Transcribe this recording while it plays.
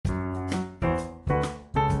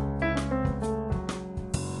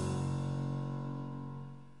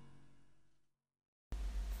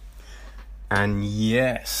And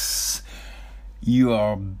yes, you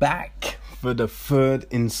are back for the third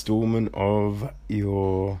installment of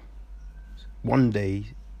your one day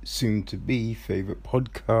soon to be favorite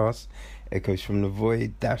podcast, Echoes from the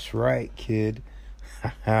Void. That's right, kid.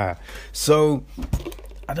 So,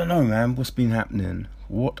 I don't know, man. What's been happening?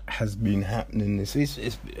 What has been happening this week?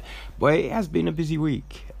 It has been a busy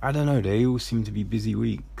week. I don't know. They all seem to be busy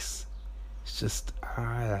weeks. It's just,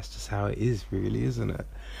 that's just how it is, really, isn't it?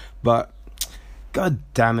 But, god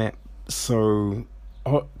damn it. So,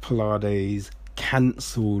 Hot Pilates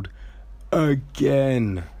cancelled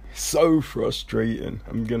again. So frustrating.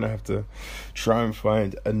 I'm gonna have to try and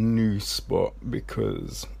find a new spot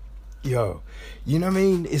because, you know what I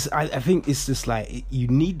mean? I think it's just like, you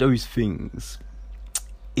need those things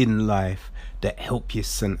in life that help you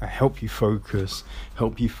center, help you focus,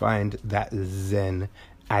 help you find that zen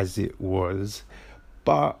as it was.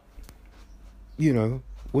 But,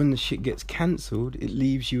 when the shit gets cancelled, it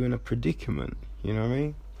leaves you in a predicament, you know what I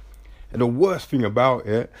mean? And the worst thing about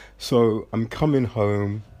it, so I'm coming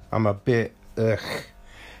home, I'm a bit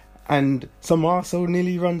and some arsehole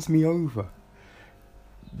nearly runs me over.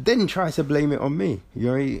 Then tries to blame it on me,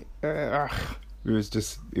 It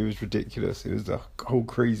was ridiculous. It was a whole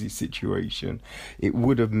crazy situation. It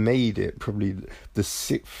would have made it probably the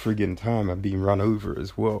sixth friggin' time I've been run over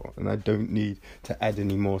as well, and I don't need to add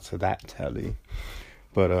any more to that tally.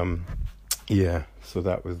 But yeah, so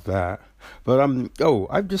that was that. But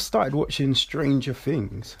I've just started watching Stranger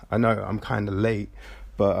Things. I know I'm kind of late,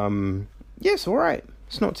 but yeah, it's all right.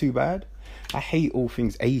 It's not too bad. I hate all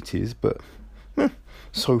things 80s, but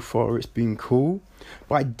so far it's been cool.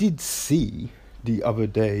 But I did see the other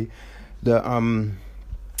day that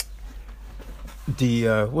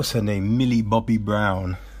what's her name, Millie Bobby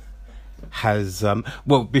Brown has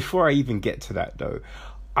before I even get to that though,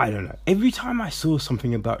 I don't know, every time I saw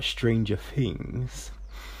something about Stranger Things,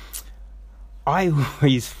 I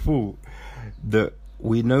always thought that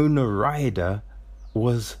Winona Ryder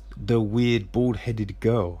was the weird bald-headed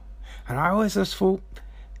girl, and I always just thought,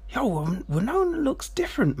 Winona looks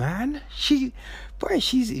different, man.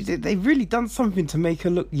 They've really done something to make her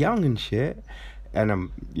look young and shit. And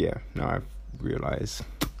now I realise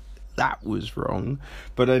that was wrong.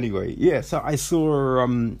 But anyway, yeah. So I saw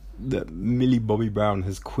that Millie Bobby Brown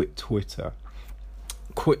has quit Twitter,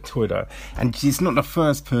 and she's not the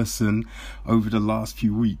first person over the last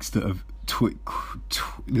few weeks that have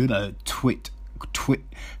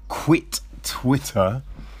quit Twitter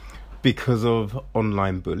because of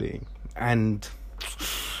online bullying. And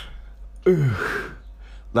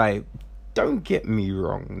don't get me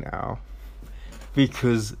wrong now,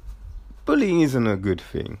 because bullying isn't a good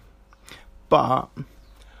thing, but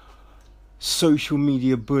social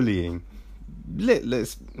media bullying,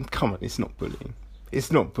 let's come on, it's not bullying.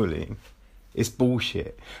 It's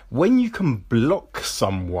bullshit. When you can block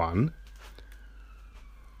someone,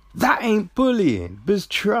 that ain't bullying. But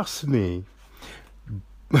trust me,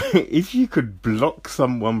 if you could block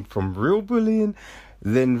someone from real bullying,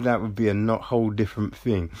 then that would be a whole different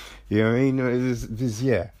thing. You know what I mean?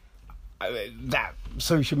 That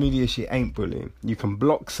social media shit ain't bullying. You can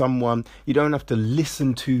block someone. You don't have to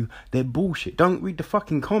listen to their bullshit. Don't read the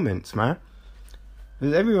fucking comments, man.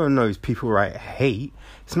 Everyone knows people write hate.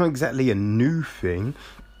 It's not exactly a new thing.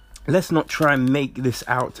 Let's not try and make this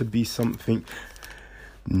out to be something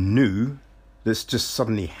new that's just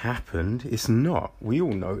suddenly happened. It's not. We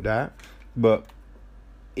all know that. But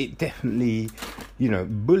it definitely,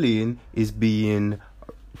 bullying is being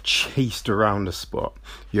chased around the spot.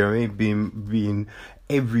 You know what I mean? Being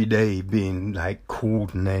every day being like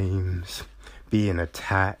called names, being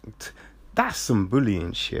attacked. That's some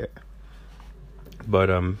bullying shit.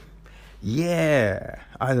 But yeah,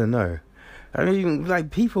 I don't know. I mean,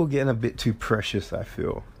 like, people getting a bit too precious, I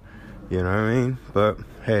feel. You know what I mean? But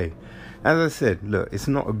hey, as I said, look, it's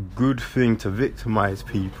not a good thing to victimize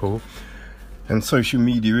people. And social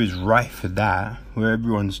media is rife for that, where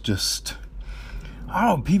everyone's just,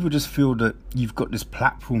 people just feel that you've got this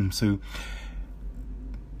platform, so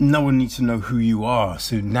no one needs to know who you are.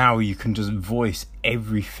 So now you can just voice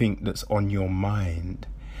everything that's on your mind,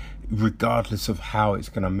 regardless of how it's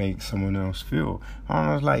going to make someone else feel. And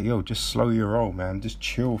I was like, just slow your roll, man. Just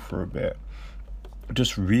chill for a bit.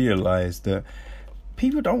 Just realize that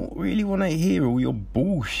people don't really want to hear all your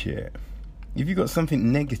bullshit. If you got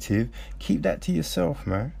something negative, keep that to yourself,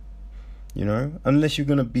 man. Unless you're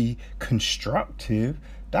going to be constructive,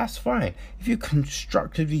 that's fine. If you're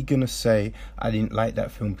constructively going to say, I didn't like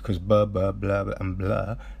that film because blah, blah, blah, blah, and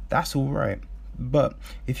blah, that's all right. But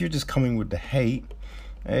if you're just coming with the hate,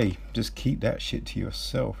 hey, just keep that shit to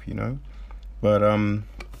yourself, But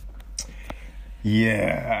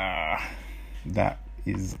Yeah, that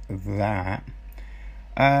is that.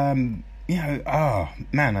 Man,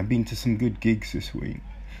 I've been to some good gigs this week.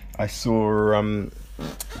 I saw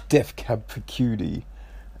Def Cab for Cutie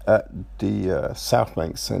at the South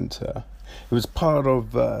Bank Centre. It was part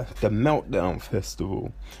of the Meltdown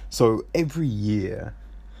Festival. So every year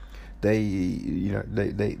they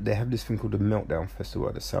have this thing called the Meltdown Festival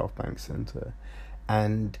at the South Bank Centre,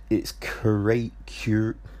 and it's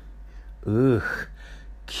curated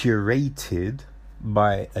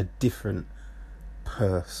by a different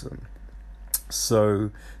person.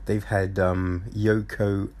 So they've had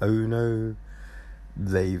Yoko Ono,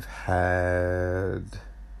 they've had,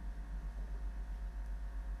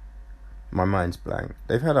 my mind's blank,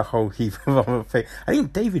 they've had a whole heap of other I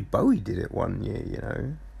think David Bowie did it one year, you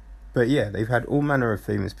know. But yeah, they've had all manner of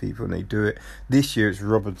famous people, and they do it. This year it's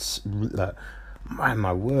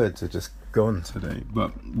my words are just gone today.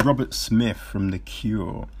 But Robert Smith from The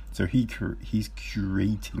Cure, so he's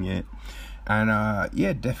curating it. And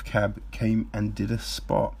Def Cab came and did a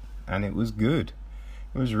spot, and it was good.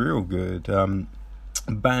 It was real good. A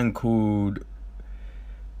band called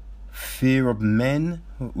Fear of Men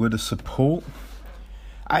were the support,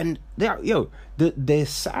 and their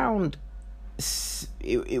sound,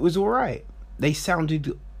 it was all right. They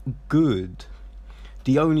sounded good.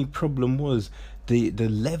 The only problem was the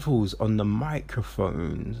levels on the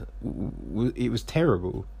microphones. It was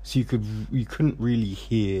terrible. So you couldn't really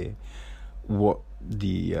hear what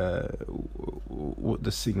the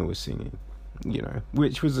singer was singing, you know,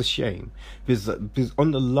 which was a shame, because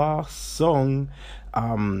on the last song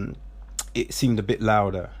it seemed a bit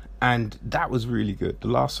louder, and that was really good. The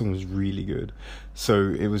last song was really good, so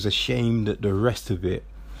it was a shame that the rest of it,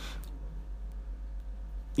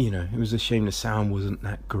 you know, it was a shame the sound wasn't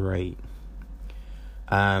that great.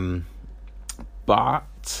 But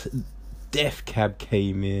Def Cab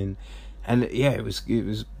came in, and it was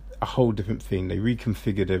a whole different thing. They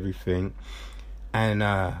reconfigured everything, and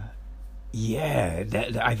I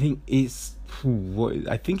think it's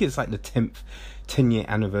like the 10-year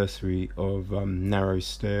anniversary of Narrow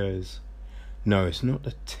Stairs. No, it's not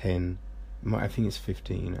the 10. I think it's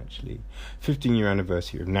 15 actually. 15-year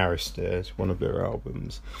anniversary of Narrow Stairs, one of their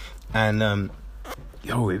albums, and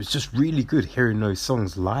it was just really good hearing those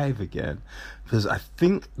songs live again, because I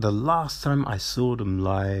think the last time I saw them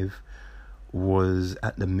live was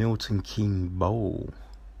at the Milton Keynes Bowl.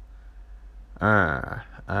 And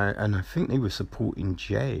I think they were supporting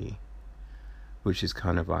Jay, which is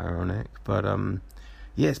kind of ironic. But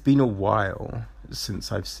it's been a while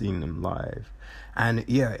since I've seen them live, and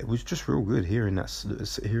it was just real good hearing the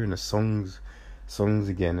songs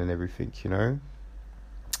again and everything, you know.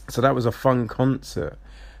 So that was a fun concert.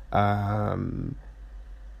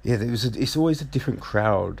 It's always a different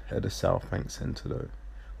crowd at the South Bank Centre though.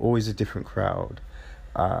 Always a different crowd.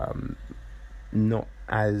 Not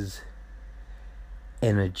as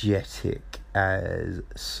energetic as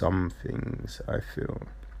some things, I feel.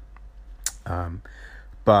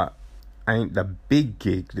 But I think the big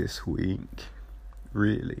gig this week,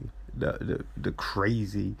 really, the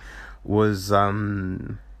crazy, was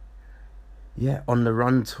On the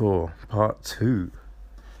Run Tour Part 2.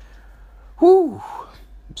 Woo!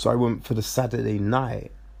 So I went for the Saturday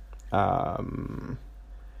night.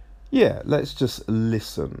 Let's just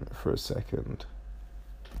listen for a second.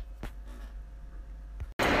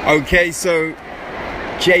 Okay, so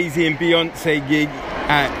Jay-Z and Beyonce gig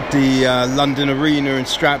at the London Arena in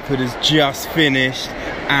Stratford has just finished,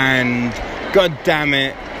 and god damn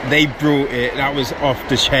it, they brought it. That was off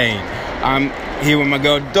the chain. I'm here with my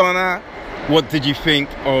girl Donna. What did you think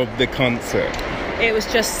of the concert? It was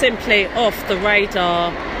just simply off the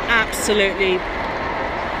radar. Absolutely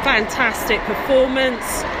fantastic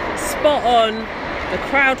performance. Spot on. The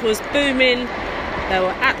crowd was booming. They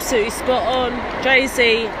were absolutely spot on. Jay-Z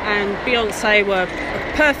and Beyonce were a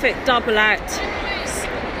perfect double act.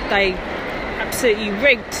 They absolutely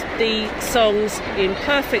rigged the songs in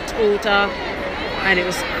perfect order, and it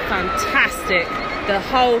was fantastic. The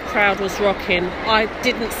whole crowd was rocking. I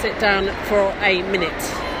didn't sit down for a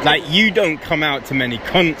minute. Like, you don't come out to many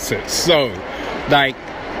concerts, so, like,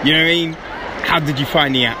 you know what I mean? How did you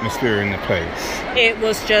find the atmosphere in the place? It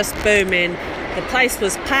was just booming. The place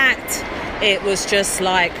was packed. It was just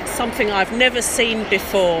like something I've never seen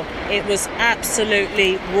before. It was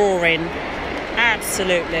absolutely roaring.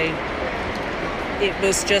 Absolutely. It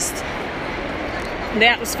was just, the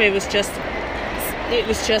atmosphere was just, it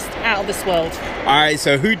was just out of this world. Alright,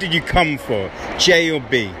 so who did you come for? J or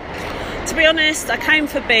B? To be honest, I came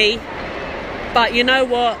for B. But you know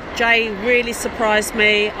what? Jay really surprised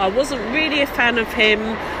me. I wasn't really a fan of him.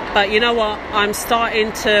 But you know what? I'm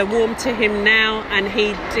starting to warm to him now, and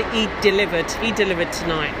he delivered. He delivered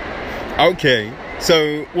tonight. Okay,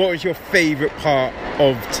 so what was your favourite part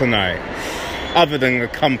of tonight? Other than the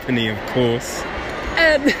company, of course.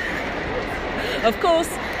 Of course,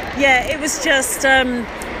 yeah, it was just...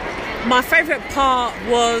 my favourite part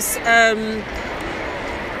was...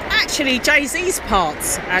 actually Jay-Z's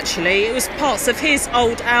parts. Actually, it was parts of his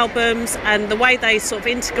old albums and the way they sort of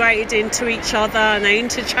integrated into each other and they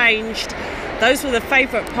interchanged. Those were the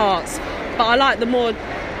favourite parts. But I like the more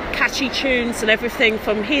catchy tunes and everything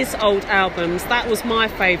from his old albums. That was my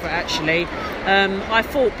favourite, actually. I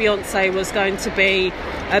thought Beyonce was going to be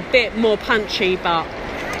a bit more punchy, but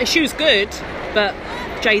she was good. But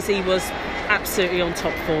Jay-Z was absolutely on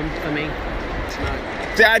top form for me tonight.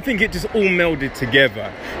 I think it just all melded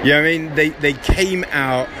together. You know what I mean? They came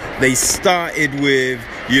out, they started with,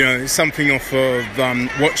 you know, something off of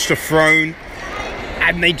Watch the Throne,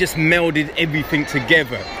 and they just melded everything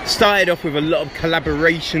together. Started off with a lot of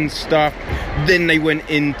collaboration stuff, then they went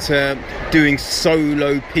into doing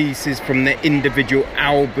solo pieces from their individual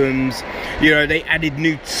albums. You know, they added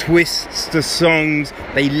new twists to songs,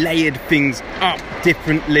 they layered things up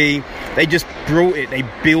differently. They just brought it, they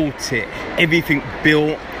built it. Everything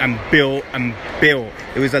built and built and built.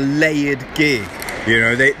 It was a layered gig. You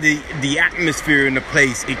know, the atmosphere in the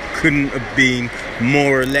place, it couldn't have been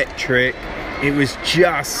more electric. It was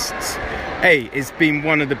just, hey, it's been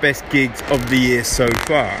one of the best gigs of the year so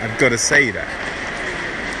far. I've got to say that.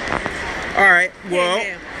 All right, well,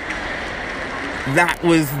 that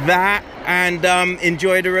was that. And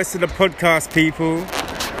enjoy the rest of the podcast, people.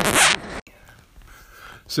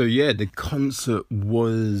 So yeah, the concert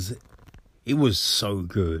was so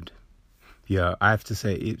good. Yeah, I have to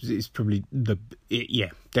say it's probably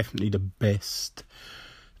definitely the best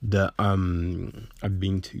that I've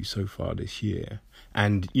been to so far this year.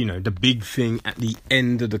 And you know, the big thing at the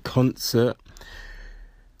end of the concert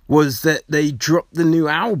was that they dropped the new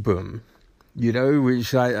album, you know,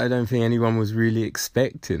 which I don't think anyone was really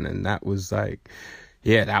expecting, and that was like,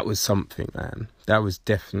 yeah, that was something, man. That was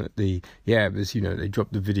definitely, yeah, it was, you know, they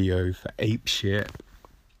dropped the video for Ape Shit.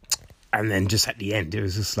 And then just at the end, it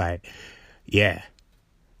was just like, yeah,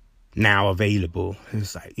 now available. It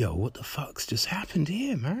was like, yo, what the fuck's just happened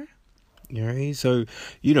here, man? You know what I mean? So,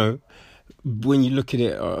 you know, when you look at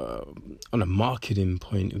it on a marketing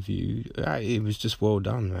point of view, it was just well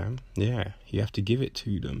done, man. Yeah, you have to give it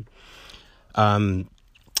to them.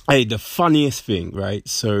 Hey, the funniest thing, right?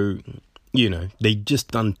 So, you know, they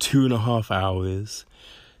just done 2.5 hours.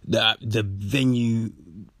 The venue,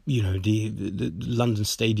 you know, the London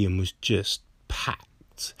Stadium was just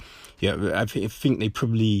packed. Yeah, I think it's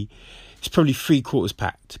probably 3/4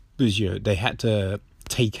 packed, because, you know, they had to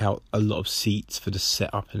take out a lot of seats for the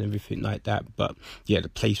setup and everything like that. But yeah, the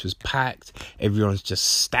place was packed. Everyone's just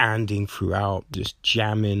standing throughout, just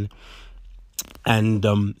jamming. And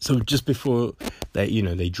so just before they, you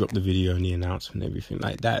know, they dropped the video and the announcement and everything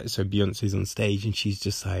like that, so Beyonce's on stage and she's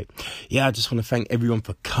just like, yeah, I just want to thank everyone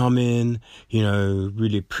for coming, you know,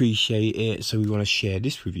 really appreciate it, so we want to share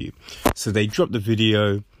this with you. So they dropped the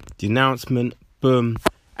video, the announcement, boom,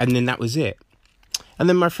 and then that was it. And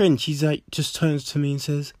then my friend, she's like, just turns to me and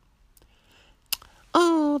says,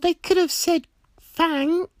 oh, they could have said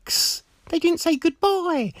thanks, they didn't say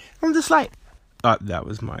goodbye. I'm just like, that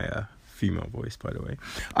was my female voice, by the way.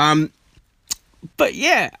 But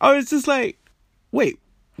yeah, I was just like, wait,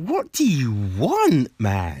 what do you want,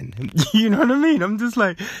 man? You know what I mean? I'm just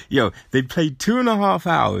like, yo, they played 2.5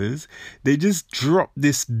 hours. They just dropped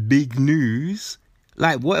this big news.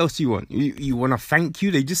 Like, what else do you want? You want a thank you?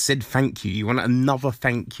 They just said thank you. You want another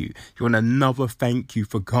thank you? You want another thank you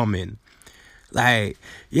for coming? Like,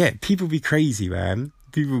 yeah, people be crazy, man.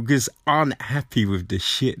 People just aren't happy with the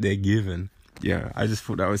shit they're given. Yeah, I just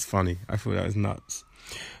thought that was funny. I thought that was nuts.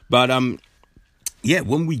 But, yeah,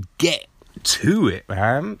 when we get to it,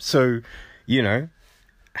 man. So, you know,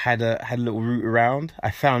 had a little route around.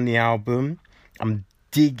 I found the album. I'm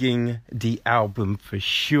digging the album for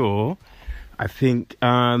sure. I think,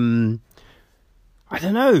 I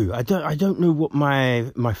don't know. I don't know what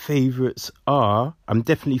my favourites are. I'm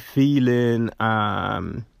definitely feeling,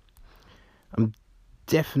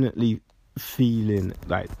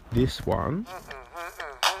 like this one.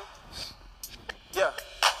 Yeah,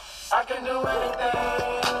 I can do anything.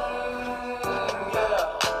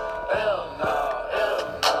 Yeah, hell no,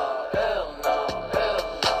 hell no, hell no, hell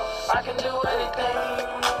no. I can do anything.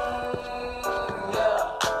 Yeah,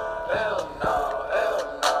 hell no, hell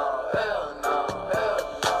no, hell no, hell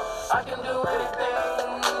no. I can do anything.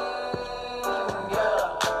 Yeah,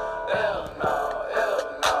 hell no, hell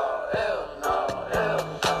no, hell no, hell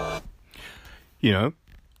no. you know,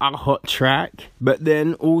 a hot track. But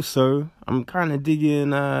then also, I'm kind of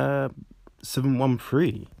digging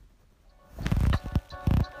 713.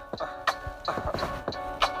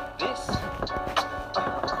 This is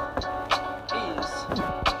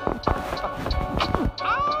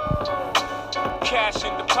Cash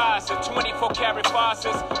in deposit, 24 karat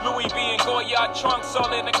faucets, Louis V and Goyard trunks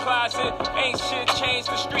all in the closet. Ain't shit changed,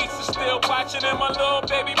 the streets are still watching, and my little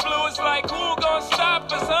baby blue is like, who gonna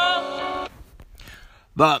stop us, huh?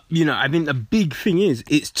 But, you know, I think the big thing is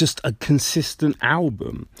it's just a consistent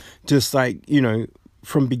album. Just like, you know,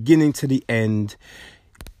 from beginning to the end,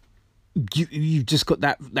 you've just got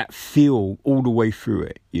that feel all the way through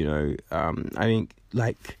it, you know. I think,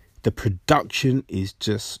 like, the production is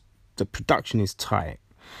tight.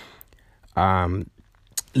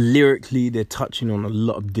 Lyrically, they're touching on a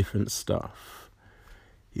lot of different stuff,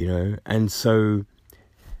 you know, and so,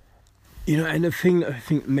 you know, and the thing that I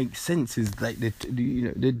think makes sense is like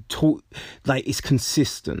they're taught, like, it's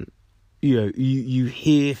consistent. You know, you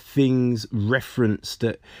hear things referenced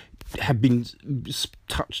that have been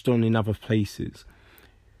touched on in other places.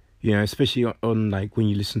 You know, especially on like when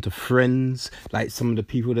you listen to Friends, like some of the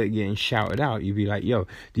people that are getting shouted out, you'd be like, you know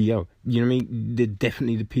what I mean? They're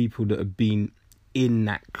definitely the people that have been in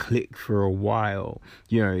that clique for a while.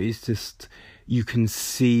 You know, it's just, you can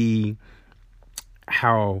see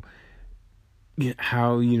how you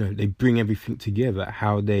know, they bring everything together,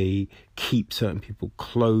 how they keep certain people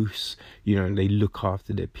close, you know, they look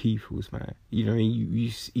after their peoples, man. You know,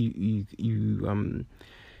 you see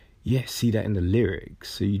that in the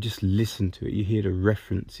lyrics. So you just listen to it, you hear the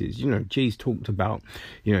references. You know, Jay's talked about,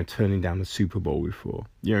 you know, turning down the Super Bowl before.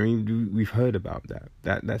 You know what I mean? We've heard about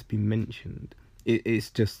that's been mentioned. It's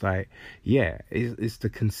just like, yeah, it's the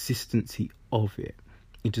consistency of it.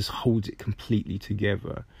 It just holds it completely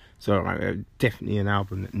together. So definitely an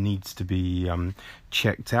album that needs to be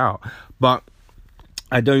checked out. But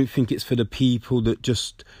I don't think it's for the people that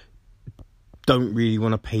just don't really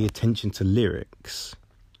want to pay attention to lyrics.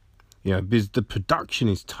 You know, because the production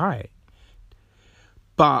is tight.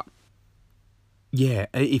 But, yeah,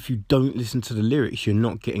 if you don't listen to the lyrics, you're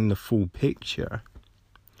not getting the full picture.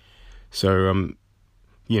 So,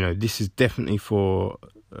 you know, this is definitely for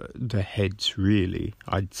the heads, really,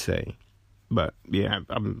 I'd say. But, yeah,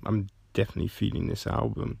 I'm definitely feeling this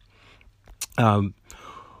album.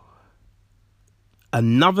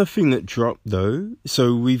 Another thing that dropped, though,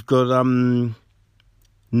 so we've got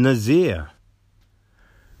Nasir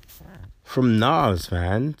from Nas,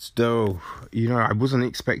 man. So, you know, I wasn't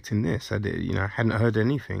expecting this. I hadn't heard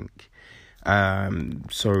anything.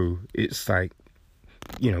 So it's like,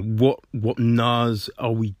 you know, what Nas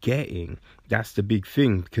are we getting? That's the big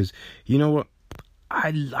thing, because you know what?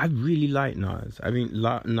 I really like Nas. I mean,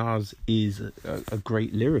 Nas is a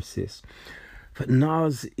great lyricist, but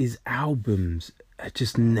Nas's albums are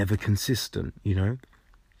just never consistent, you know?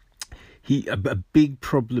 A big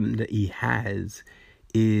problem that he has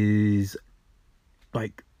is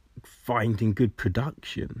like finding good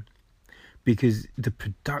production, because the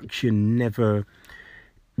production never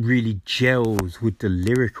really gels with the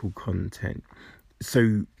lyrical content.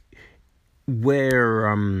 So where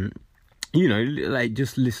you know, like,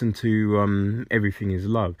 just listen to Everything Is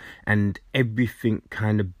Love, and everything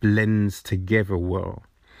kind of blends together well.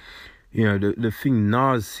 You know, the thing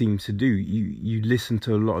Nas seems to do, you listen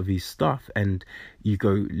to a lot of his stuff and you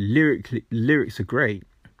go, lyrics are great,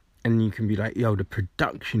 and you can be like, yo, the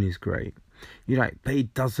production is great. You're like, but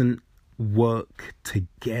it doesn't work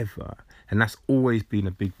together, and that's always been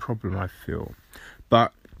a big problem, I feel.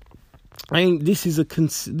 But I think this is a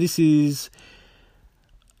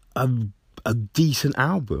decent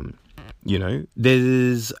album. You know,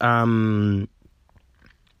 there's I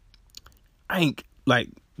think like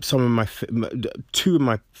two of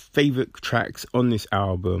my favorite tracks on this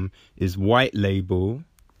album is White Label.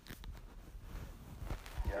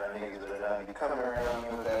 Coming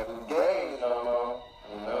around with that game no more,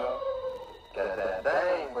 you know. Got that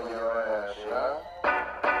thing for your ass, you know.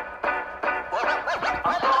 I'm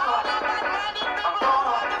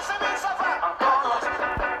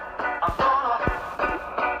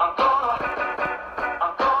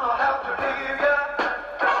gonna have to leave ya.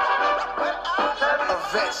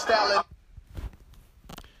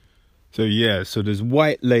 So yeah, so there's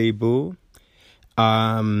White Label.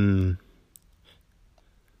 I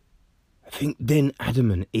think then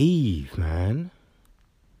Adam and Eve, man.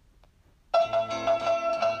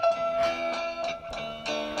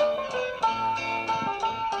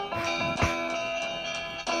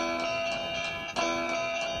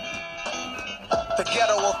 The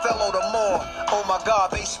ghetto Othello the more. Oh my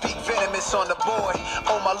God, they speak venomous on the board.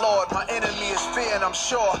 Oh my Lord, my enemy is fear and I'm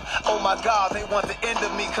sure. Oh my God, they want the end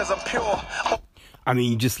of me cause I'm pure. I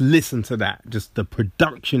mean, just listen to that. Just the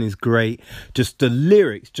production is great. Just the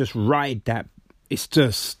lyrics, just ride that. It's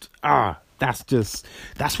just,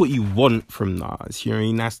 that's what you want from Nas. You know what I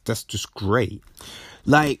mean? That's just great.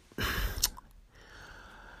 Like,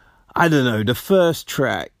 I don't know, the first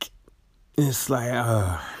track, it's like,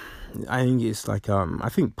 I think it's like, I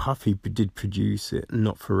think Puffy did produce it,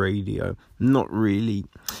 not for radio. Not really.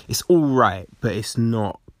 It's all right, but it's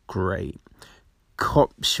not great.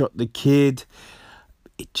 Cop Shot the Kid.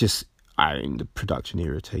 It just, the production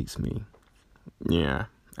irritates me. Yeah.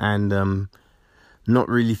 And, not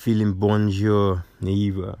really feeling Bonjour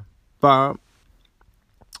either. But,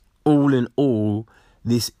 all in all,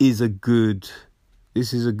 this is a good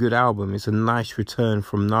album. It's a nice return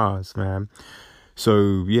from Nas, man.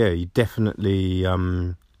 So yeah, you definitely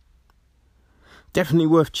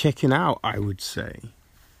worth checking out, I would say.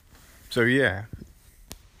 So yeah,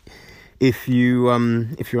 if you're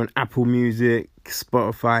on Apple Music,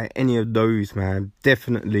 Spotify, any of those, man,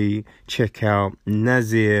 definitely check out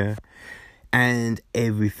Nasir and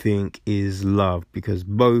Everything Is Love, because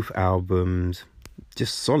both albums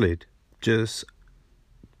just solid, just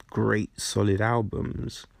great solid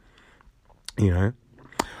albums, you know.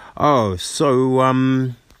 Oh, so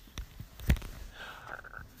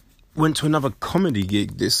went to another comedy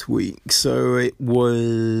gig this week. So it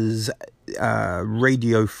was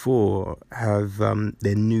Radio 4 have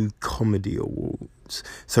their new comedy awards.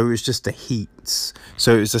 So it was just the heats.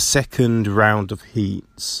 So it was the second round of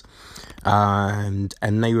heats, and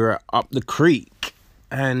they were up the creek.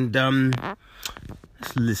 And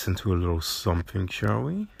let's listen to a little something, shall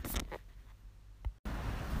we?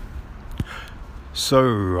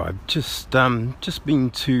 So I've just been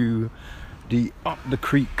to the Up the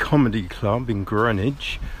Creek Comedy Club in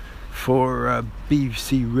Greenwich for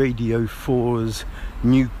BBC Radio 4's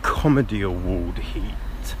new comedy award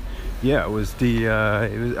heat. Yeah, it was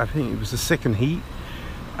I think it was the second heat.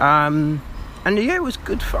 And yeah, it was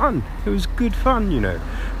good fun. It was good fun, you know.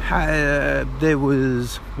 There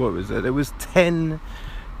was, what was it? There was 10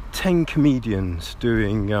 comedians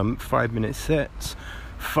doing 5-minute sets.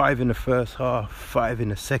 5 in the first half, 5 in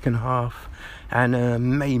the second half, and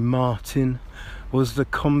Mae Martin was the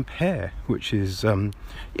compere, which is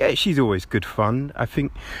yeah, she's always good fun. I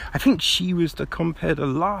think she was the compere the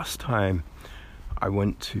last time I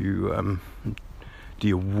went to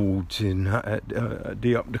the awards in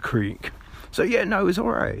the Up the Creek. So yeah, no, it was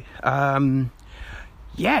alright.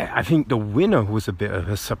 Yeah, I think the winner was a bit of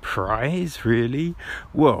a surprise, really.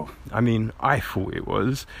 Well, I mean, I thought it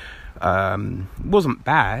was. Wasn't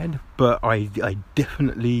bad, but I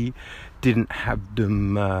definitely didn't have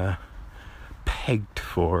them pegged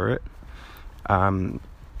for it.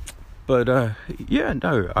 But yeah,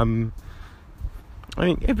 no. I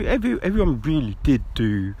think everyone really did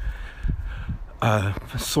do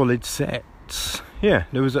solid sets. Yeah,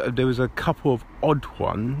 there was a couple of odd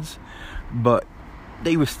ones, but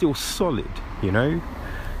they were still solid, you know.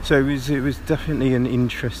 So it was definitely an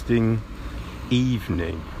interesting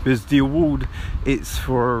evening, because the award, it's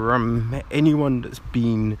for anyone that's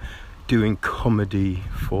been doing comedy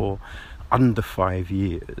for under 5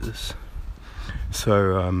 years.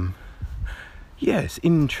 So yeah, it's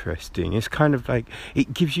interesting. It's kind of like,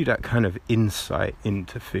 it gives you that kind of insight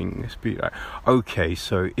into things. Be like, okay,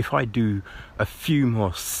 so if I do a few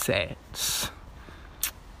more sets,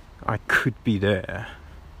 I could be there,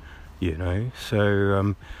 you know.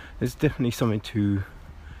 So there's definitely something to,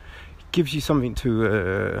 gives you something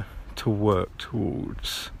to work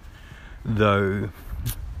towards. Though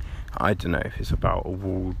I don't know if it's about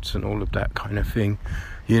awards and all of that kind of thing,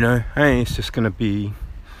 you know. Hey, it's just gonna be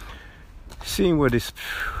seeing where this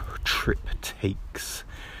trip takes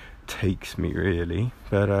me, really.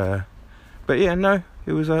 But yeah, no,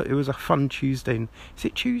 it was a fun Tuesday. Is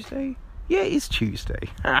it Tuesday? Yeah, it is Tuesday.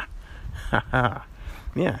 Yeah,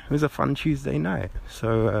 it was a fun Tuesday night.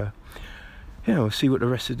 So yeah, we'll see what the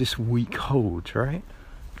rest of this week holds, right?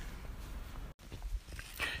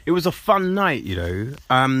 It was a fun night, you know.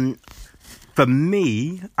 For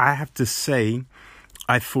me, I have to say,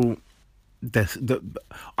 I thought that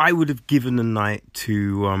I would have given the night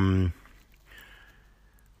to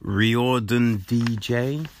Riordan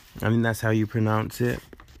DJ. I mean, that's how you pronounce it.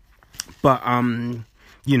 But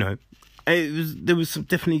you know, there was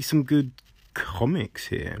definitely some good comics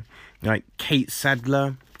here, like Kate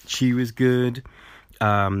Sadler. She was good.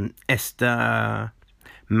 Esther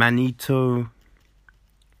Manito,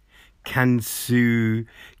 Kansu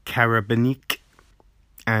Karabanik,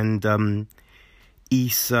 and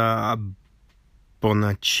Isa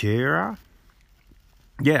Bonachera.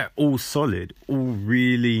 Yeah, all solid, all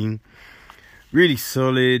really, really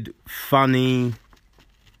solid, funny.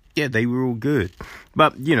 Yeah, they were all good.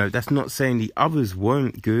 But, you know, that's not saying the others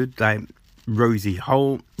weren't good. Like Rosie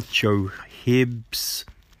Holt, Joe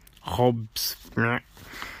Hobbs,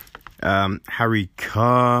 Harry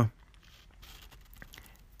Carr,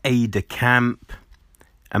 Ada Camp,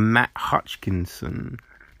 and Matt Hutchinson.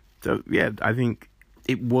 So, yeah, I think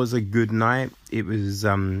it was a good night. It was,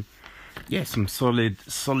 some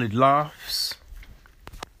solid laughs.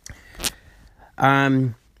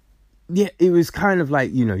 Yeah, it was kind of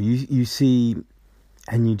like, you know, you see,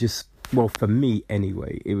 and you just, well, for me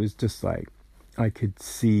anyway, it was just like, I could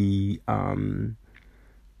see, the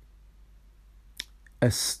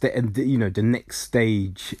next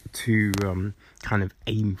stage to, kind of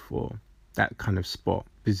aim for that kind of spot.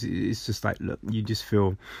 Because it's just like, look, you just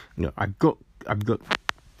feel, you know, I've got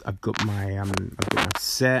my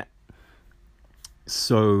set.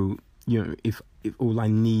 So, you know, if all I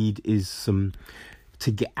need is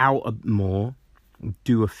to get out more,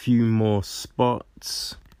 do a few more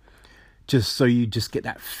spots, just so you just get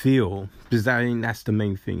that feel, because I think that's the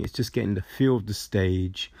main thing. It's just getting the feel of the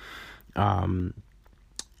stage, and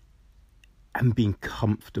being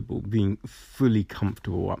comfortable, being fully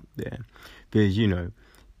comfortable up there, because, you know,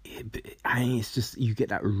 it's just, you get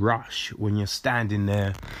that rush when you're standing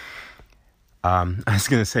there. I was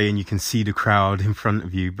gonna say, and you can see the crowd in front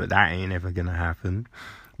of you, but that ain't ever gonna happen.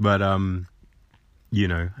 But you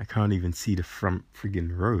know, I can't even see the front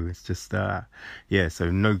friggin' row. It's just so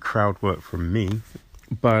no crowd work from me.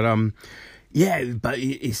 But but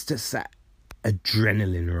it's just that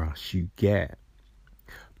adrenaline rush you get.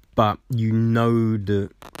 But you know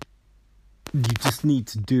that you just need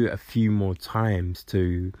to do it a few more times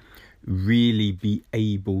to really be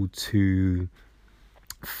able to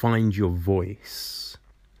find your voice.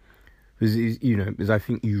 Because I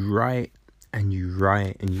think you write and you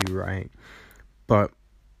write and you write, but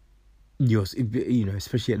you're, you know,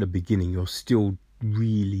 especially at the beginning, you're still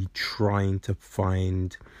really trying to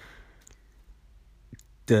find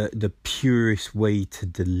the purest way to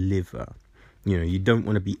deliver. You know, you don't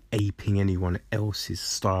want to be aping anyone else's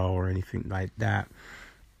style or anything like that.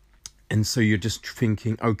 And so you're just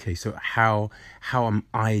thinking, okay, so how am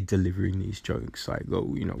I delivering these jokes? Like,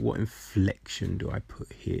 oh, you know, what inflection do I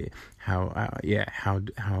put here? How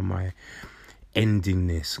am I ending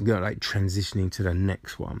this? You know, like transitioning to the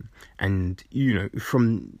next one. And, you know,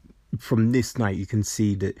 from this night, you can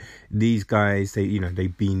see that these guys,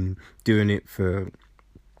 they've been doing it for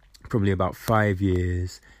probably about 5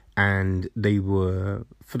 years, and they were,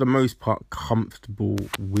 for the most part, comfortable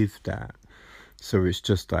with that. So it's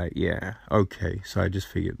just like, yeah, okay. So I just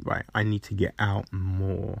figured, right, I need to get out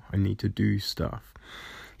more. I need to do stuff.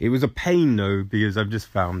 It was a pain, though, because I've just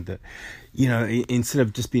found that, you know, instead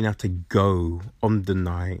of just being able to go on the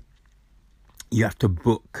night, you have to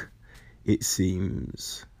book, it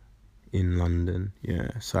seems, in London.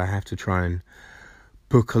 Yeah, so I have to try and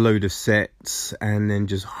book a load of sets, and then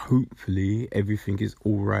just hopefully everything is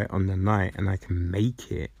all right on the night and I can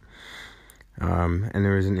make it. And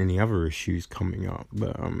there isn't any other issues coming up.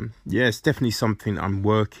 But yeah, it's definitely something I'm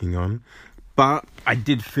working on. But I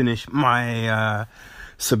did finish my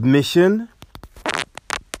submission.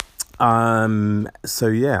 So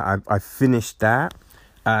yeah, I finished that.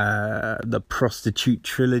 The Prostitute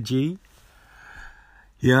Trilogy.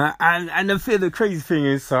 Yeah, and the crazy thing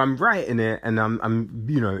is, so I'm writing it, and I'm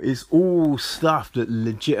you know, it's all stuff that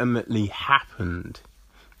legitimately happened.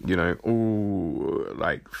 You know, all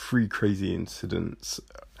like 3 crazy incidents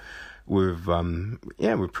with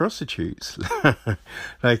prostitutes.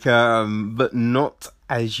 Like, but not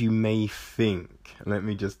as you may think. Let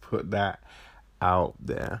me just put that out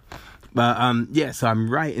there. But yeah, so I'm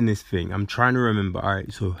writing this thing. I'm trying to remember, all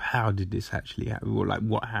right, so how did this actually happen? Or like,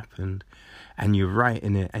 what happened? And you're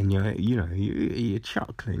writing it, and you're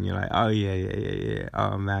chuckling. You're like, oh yeah.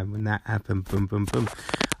 Oh man, when that happened, boom, boom, boom.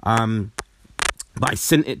 But I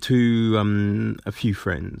sent it to a few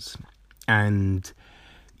friends, and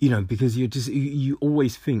you know, because you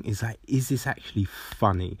always think, is this actually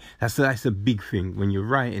funny? That's a big thing when you're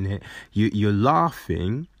writing it. You're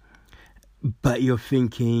laughing, but you're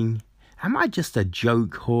thinking, am I just a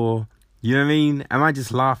joke whore? You know what I mean? Am I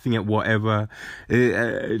just laughing at whatever?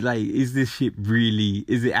 Like, is this shit really?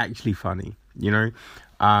 Is it actually funny? You know?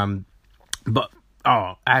 But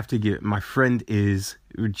I have to give it. My friend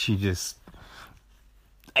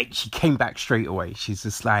she came back straight away. She's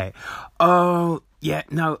just like, oh, yeah,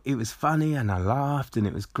 no, it was funny, and I laughed, and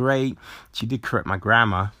it was great. She did correct my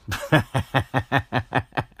grammar.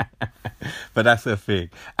 But that's her thing.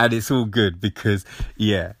 And it's all good because,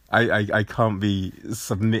 yeah, I can't be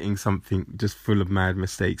submitting something just full of mad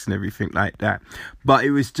mistakes and everything like that. But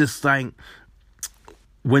it was just like,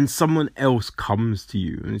 when someone else comes to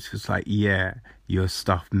you and it's just like, yeah, your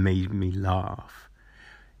stuff made me laugh.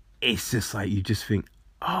 It's just like, you just think,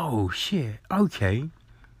 oh, shit, okay.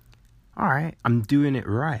 All right, I'm doing it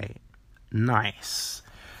right. Nice.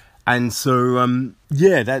 And so,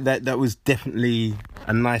 yeah, that was definitely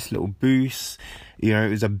a nice little boost. You know,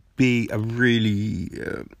 it was a really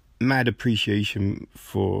mad appreciation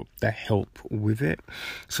for the help with it.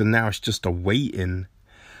 So now it's just a waiting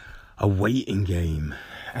game.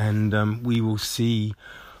 And we will see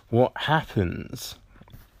what happens.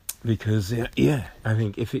 Because, yeah, I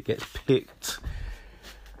think if it gets picked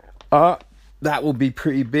up, that will be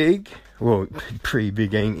pretty big. Well, pretty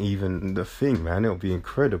big ain't even the thing, man. It'll be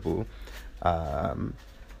incredible.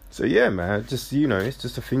 So yeah, man, just, you know, it's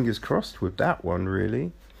just a fingers crossed with that one,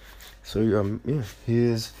 really. So yeah,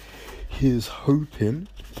 here's hoping.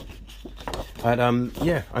 And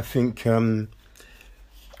yeah, I think I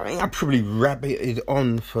probably rabbited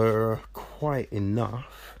on for quite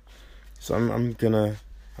enough. So I'm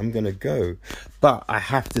gonna go. But I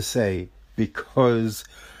have to say, because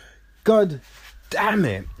God damn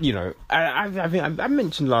it, you know, I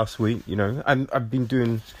mentioned last week, you know, I've been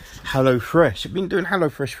doing HelloFresh. I've been doing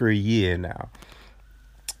HelloFresh for a year now.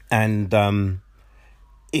 And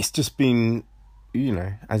it's just been, you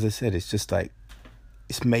know, as I said, it's just like,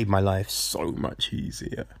 it's made my life so much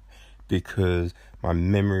easier because my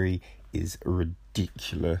memory is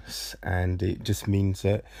ridiculous, and it just means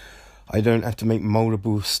that I don't have to make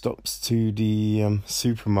multiple stops to the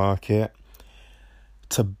supermarket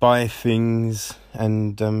to buy things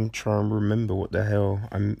and try and remember what the hell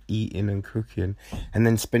I'm eating and cooking, and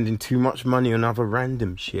then spending too much money on other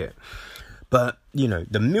random shit. But, you know,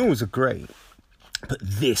 the meals are great. But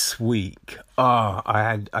this week,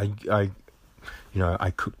 I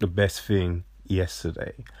cooked the best thing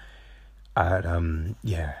yesterday.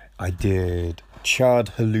 I did charred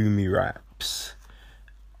halloumi wraps,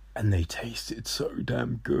 and they tasted so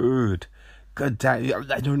damn good. God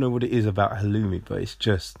damn, I don't know what it is about halloumi, but it's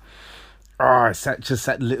just, it's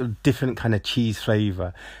that little different kind of cheese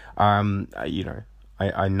flavour. You know,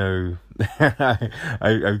 I know,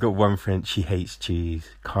 I've got one friend, she hates cheese,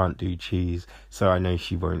 can't do cheese, so I know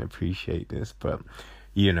she won't appreciate this, but,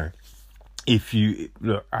 you know, if you,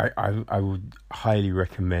 look, I would highly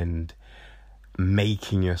recommend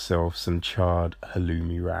making yourself some charred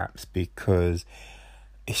halloumi wraps, because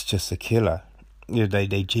it's just a killer. You know,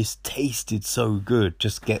 they just tasted so good.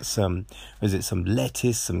 Just get some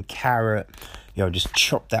lettuce, some carrot, you know, just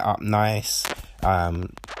chop that up nice.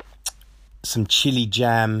 Some chili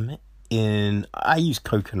jam I use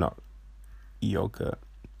coconut yogurt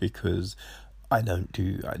because I don't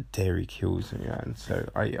do, dairy kills me, and so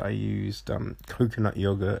I used coconut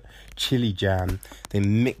yogurt, chili jam,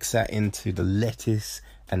 then mix that into the lettuce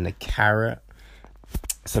and the carrot.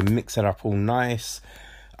 So mix it up all nice.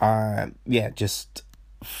 Just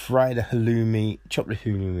fry the halloumi, chop the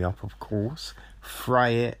halloumi up, of course, fry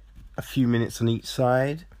it a few minutes on each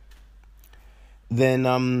side, then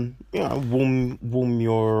warm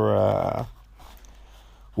your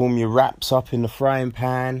wraps up in the frying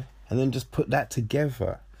pan, and then just put that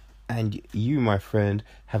together, and you, my friend,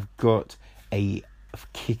 have got a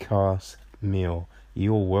kick-ass meal.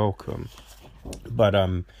 You're welcome. But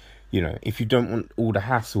you know, if you don't want all the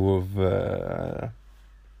hassle of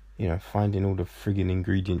finding all the friggin'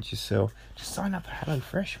 ingredients yourself, just sign up for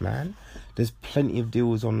HelloFresh, man. There's plenty of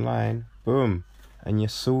deals online. Boom. And you're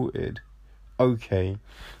sorted. Okay.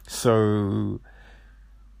 So,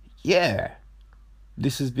 yeah.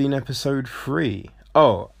 This has been episode 3.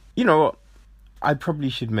 Oh, you know what? I probably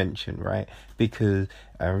should mention, right? Because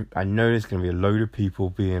I know there's going to be a load of people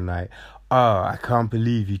being like, oh, I can't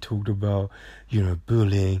believe he talked about, you know,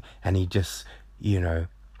 bullying, and he just, you know,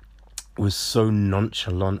 was so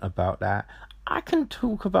nonchalant about that. I can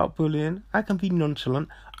talk about bullying. I can be nonchalant.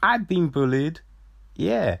 I've been bullied.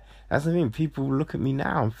 Yeah, that's the thing. People look at me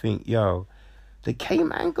now and think, yo, the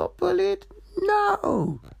K-Man got bullied?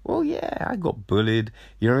 No. Well, yeah, I got bullied.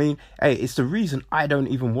 You know what I mean? Hey, it's the reason I don't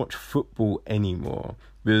even watch football anymore.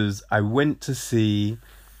 Because I went to see,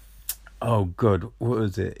 oh God, what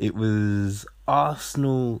was it? It was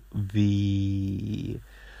Arsenal v...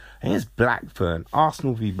 I think it's Blackburn.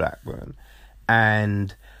 Arsenal v Blackburn.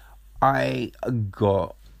 And I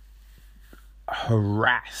got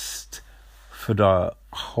harassed for the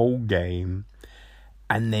whole game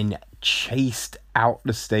and then chased out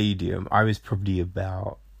the stadium. I was probably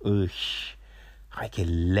about like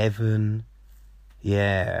 11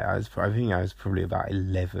 Yeah, I think I was probably about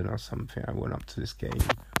 11 or something. I went up to this game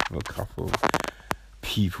with a couple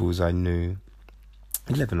peoples I knew.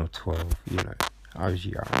 11 or 12, you know. I was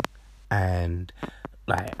young. And,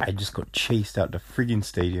 like, I just got chased out the friggin'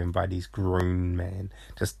 stadium by these grown men.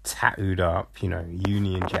 Just tattooed up, you know,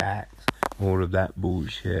 Union Jacks, all of that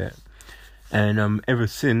bullshit. And ever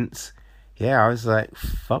since, yeah, I was like,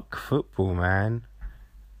 fuck football, man.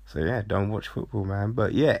 So, yeah, don't watch football, man.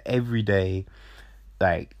 But, yeah, every day,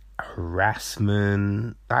 like,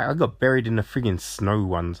 harassment. Like, I got buried in the friggin' snow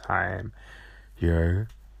one time, you know.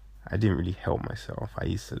 I didn't really help myself. I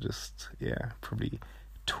used to just, yeah, probably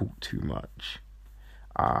talk too much.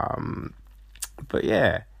 But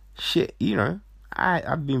yeah, shit, you know,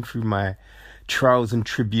 I've been through my trials and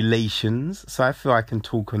tribulations, so I feel I can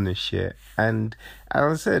talk on this shit. And as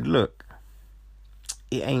I said, look,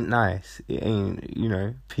 it ain't nice. It ain't, you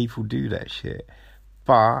know, people do that shit.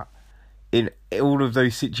 But in all of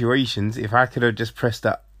those situations, if I could have just pressed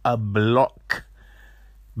a block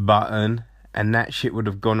button and that shit would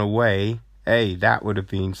have gone away, hey, that would have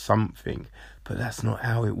been something. But that's not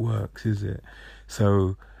how it works, is it?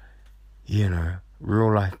 So, you know,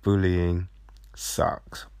 real life bullying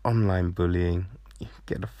sucks. Online bullying,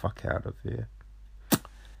 get the fuck out of here.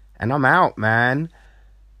 And I'm out, man.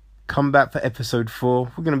 Come back for episode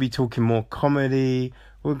 4. We're going to be talking more comedy.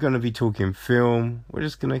 We're going to be talking film. We're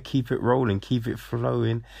just going to keep it rolling, keep it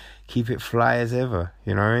flowing, keep it fly as ever.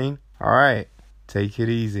 You know what I mean? All right. Take it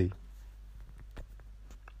easy.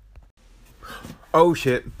 Oh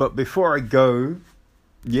shit, but before I go,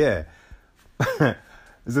 yeah,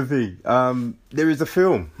 there's a thing. There is a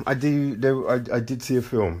film. I did see a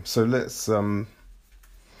film. So let's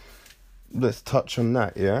touch on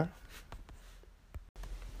that, yeah?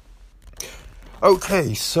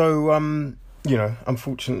 Okay, so you know,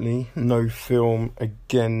 unfortunately no film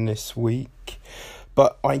again this week.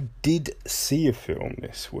 But I did see a film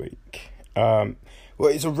this week. Well,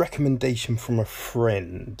 it's a recommendation from a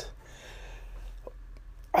friend.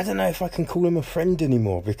 I don't know if I can call him a friend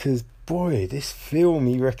anymore because, boy, this film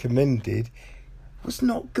he recommended was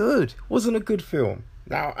not good. Wasn't a good film.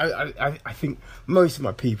 Now, I think most of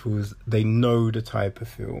my people, they know the type of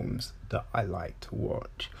films that I like to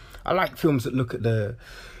watch. I like films that look at the,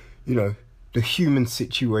 you know, the human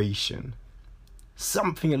situation.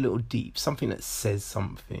 Something a little deep. Something that says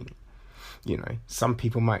something. You know, some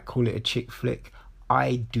people might call it a chick flick.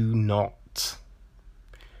 I do not.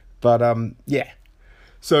 But, yeah.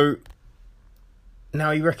 So,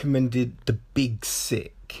 now he recommended The Big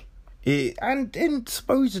Sick. And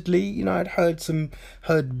supposedly, you know, I'd heard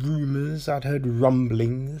rumours, I'd heard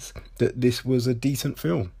rumblings that this was a decent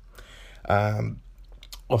film.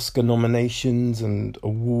 Oscar nominations and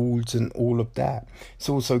awards and all of that. It's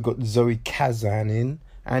also got Zoe Kazan in.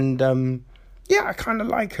 And, yeah, I kind of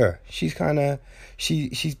like her. She's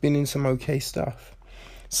been in some okay stuff.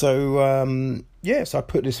 So, yeah, so I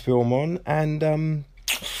put this film on and,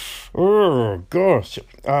 oh gosh,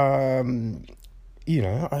 you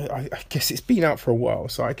know, I guess it's been out for a while,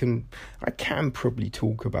 so I can probably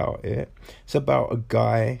talk about it. It's about a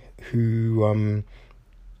guy who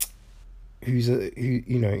he's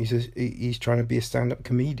trying to be a stand-up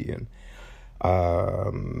comedian.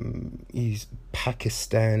 He's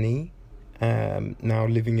Pakistani, now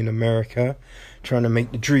living in America, trying to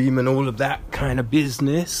make the dream and all of that kind of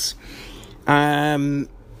business.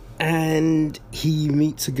 And he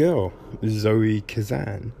meets a girl, Zoe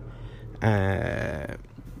Kazan. Yeah,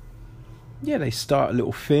 they start a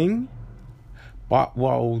little thing. But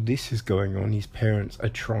while this is going on, his parents are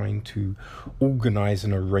trying to organise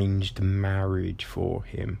an arranged marriage for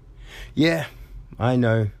him. Yeah, I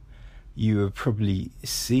know. You have probably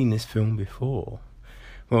seen this film before.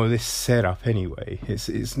 Well, this setup anyway.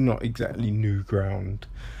 It's not exactly new ground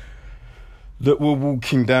that we're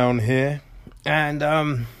walking down here.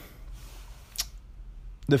 And,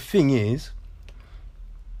 the thing is,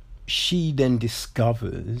 she then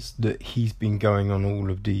discovers that he's been going on all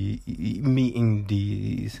of meeting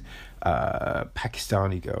these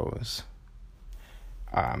Pakistani girls,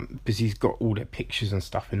 because he's got all their pictures and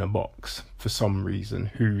stuff in a box for some reason,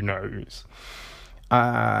 who knows.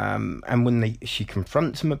 And when she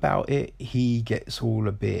confronts him about it, he gets all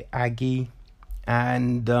a bit aggy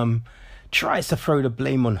and tries to throw the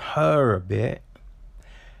blame on her a bit.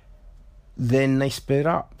 Then they split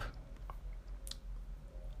up.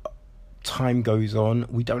 Time goes on.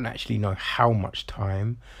 We don't actually know how much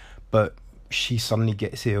time, but she suddenly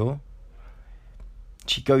gets ill.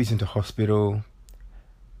 She goes into hospital,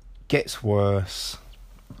 gets worse,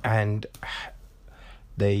 and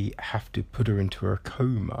they have to put her into a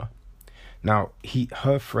coma. Now,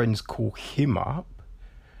 her friends call him up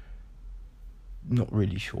not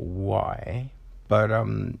really sure why, but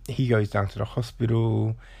he goes down to the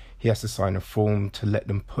hospital. He has to sign a form to let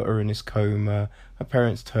them put her in his coma. Her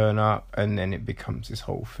parents turn up, and then it becomes this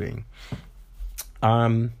whole thing.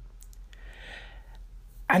 And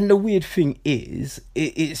the weird thing is,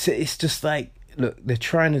 it's just like, look, they're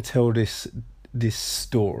trying to tell this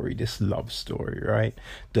story, this love story, right?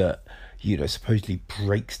 That, you know, supposedly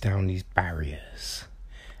breaks down these barriers,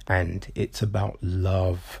 and it's about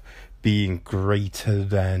love being greater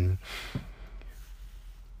than,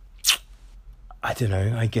 I don't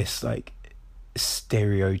know, I guess like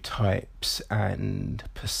stereotypes and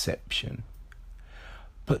perception.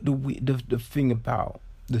 But the thing about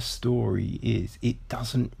the story is, it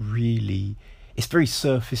doesn't really, it's very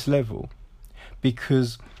surface level,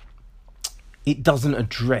 because it doesn't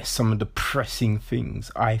address some of the pressing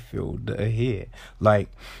things, I feel, that are here. Like,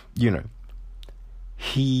 you know,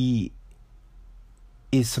 he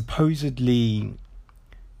is supposedly,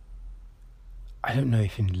 I don't know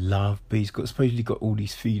if in love, but he's supposedly got all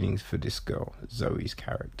these feelings for this girl, Zoe's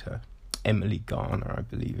character, Emily Garner, I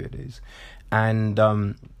believe it is. And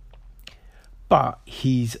but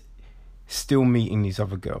he's still meeting these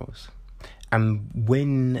other girls, and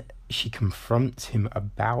when she confronts him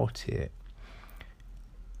about it,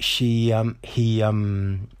 he's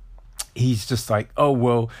just like, oh,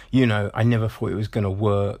 well, you know, I never thought it was going to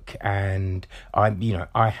work, and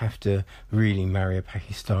I have to really marry a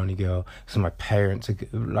Pakistani girl, so my parents are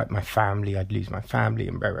like, my family, I'd lose my family,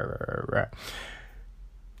 and blah, blah, blah, blah.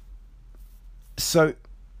 So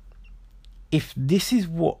if this is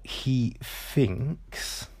what he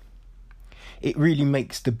thinks, it really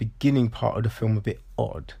makes the beginning part of the film a bit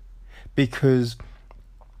odd, because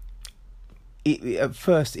at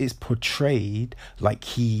first it's portrayed like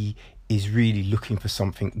he is really looking for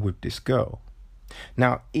something with this girl.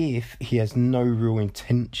 Now, if he has no real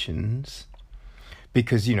intentions,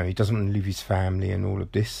 because, you know, he doesn't want to leave his family and all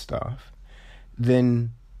of this stuff,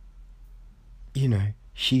 then, you know,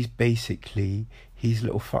 she's basically his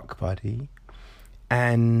little fuck buddy,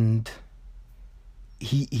 and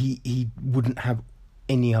he wouldn't have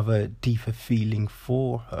any other deeper feeling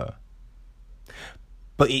for her.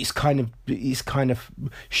 But it's kind of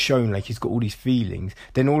shown like he's got all these feelings.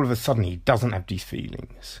 Then all of a sudden he doesn't have these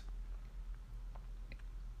feelings.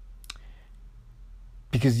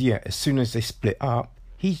 Because, yeah, as soon as they split up,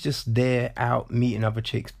 he's just there out meeting other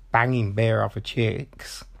chicks, banging bare other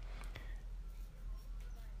chicks.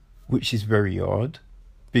 Which is very odd.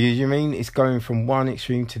 Because, you mean, it's going from one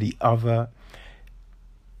extreme to the other.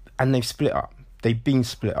 And they've split up. They've been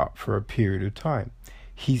split up for a period of time.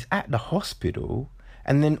 He's at the hospital,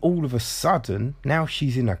 and then all of a sudden, now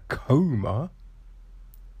she's in a coma.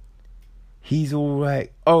 He's all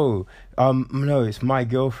like, oh, no, it's my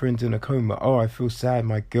girlfriend's in a coma. Oh, I feel sad,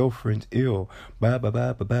 my girlfriend's ill. Bah, bah,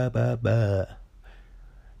 bah, bah, bah, bah, bah.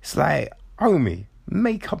 It's like, homie,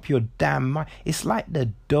 make up your damn mind. It's like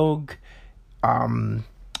the dog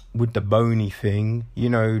with the bony thing. You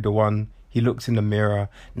know, the one, he looks in the mirror.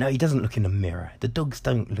 No, he doesn't look in the mirror. The dogs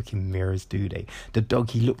don't look in mirrors, do they? The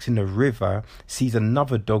dog, he looks in the river, sees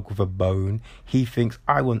another dog with a bone. He thinks,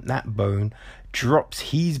 I want that bone. Drops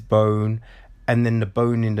his bone, and then the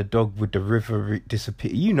bone in the dog with the river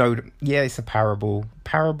disappears. You know, yeah, it's a parable.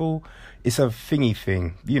 Parable, it's a thingy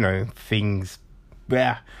thing. You know, things.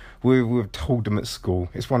 Yeah, we've told them at school.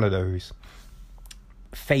 It's one of those.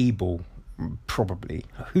 Fable, probably.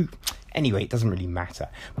 Anyway, it doesn't really matter.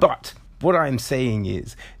 But what I'm saying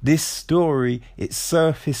is, this story, it's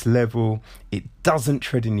surface level, it doesn't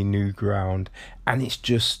tread any new ground, and it's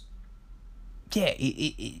just, yeah,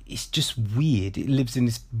 it's just weird. It lives in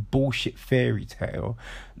this bullshit fairy tale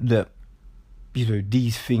that, you know,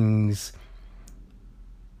 these things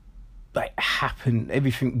like happen,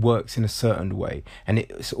 everything works in a certain way, and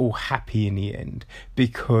it's all happy in the end,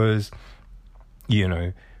 because, you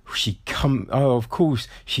know, of course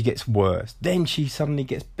she gets worse, then she suddenly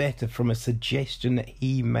gets better from a suggestion that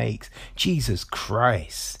he makes. Jesus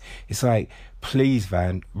Christ, it's like, please,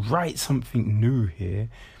 Van, write something new here.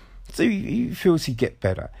 So he feels he'd get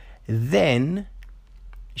better. Then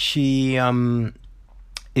she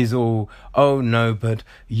is all, oh no, but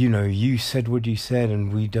you know, you said what you said,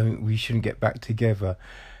 and we shouldn't get back together.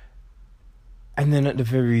 And then at the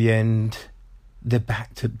very end, they're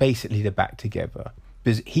back together.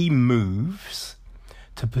 Because he moves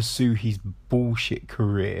to pursue his bullshit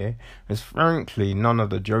career, as frankly, none of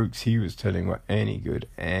the jokes he was telling were any good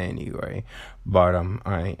anyway. But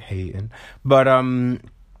I ain't hating. But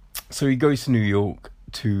so he goes to New York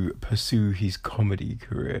to pursue his comedy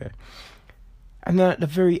career. And then at the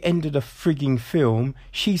very end of the frigging film,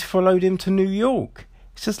 she's followed him to New York.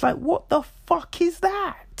 It's just like, what the fuck is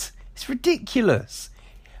that? It's ridiculous.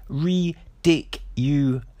 Ridiculous.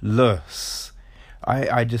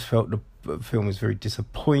 I just felt the film was very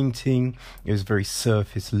disappointing. It was very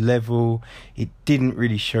surface level. It didn't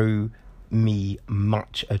really show me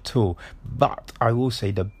much at all. But I will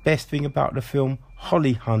say the best thing about the film,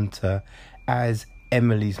 Holly Hunter as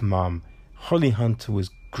Emily's mum. Holly Hunter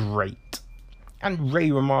was great. And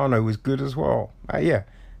Ray Romano was good as well.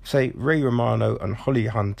 Say Ray Romano and Holly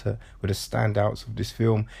Hunter were the standouts of this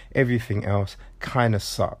film. Everything else kind of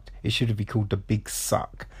sucked. It should have been called The Big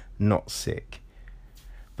Suck, not Sick.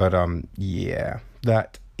 But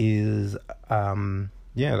that is that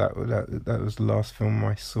was the last film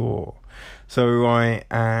I saw. So I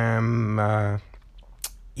am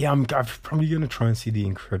I'm probably going to try and see The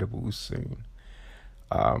Incredibles soon.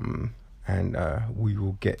 And we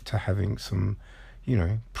will get to having some,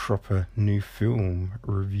 proper new film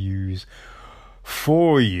reviews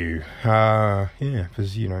for you.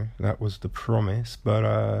 Because, that was the promise.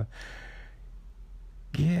 But,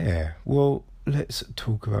 well, let's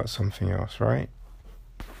talk about something else, right?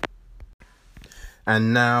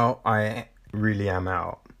 And now I really am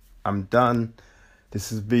out. I'm done.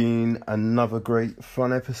 This has been another great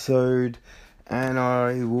fun episode. And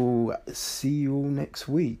I will see you all next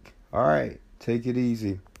week. Alright, take it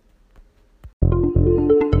easy.